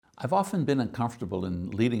I've often been uncomfortable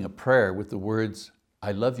in leading a prayer with the words,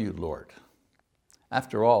 "I love you, Lord."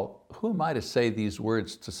 After all, who am I to say these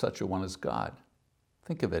words to such a one as God?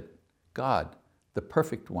 Think of it, God, the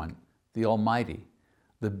perfect one, the Almighty,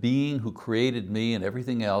 the being who created me and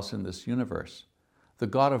everything else in this universe, the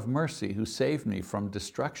God of mercy who saved me from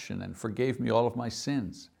destruction and forgave me all of my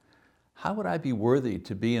sins. How would I be worthy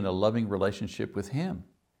to be in a loving relationship with Him?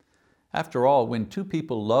 After all, when two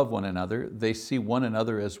people love one another, they see one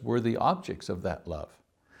another as worthy objects of that love.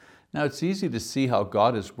 Now, it's easy to see how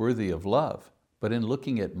God is worthy of love, but in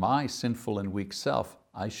looking at my sinful and weak self,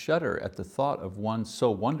 I shudder at the thought of one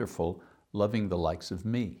so wonderful loving the likes of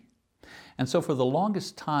me. And so for the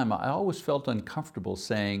longest time, I always felt uncomfortable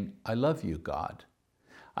saying, "I love you, God."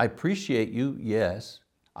 I appreciate you, yes.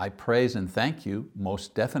 I praise and thank you,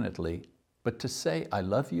 most definitely. But to say I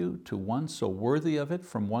love you to one so worthy of it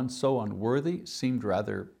from one so unworthy seemed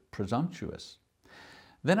rather presumptuous.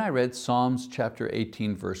 Then I read Psalms chapter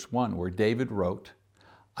 18, verse 1, where David wrote,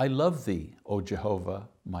 "I love thee, O Jehovah,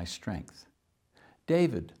 my strength."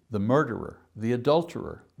 David, the murderer, the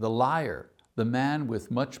adulterer, the liar, the man with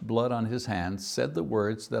much blood on his hands, said the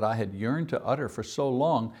words that I had yearned to utter for so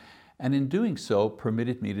long, and in doing so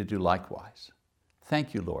permitted me to do likewise.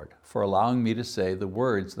 Thank you, Lord, for allowing me to say the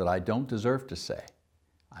words that I don't deserve to say.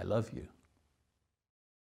 I love you.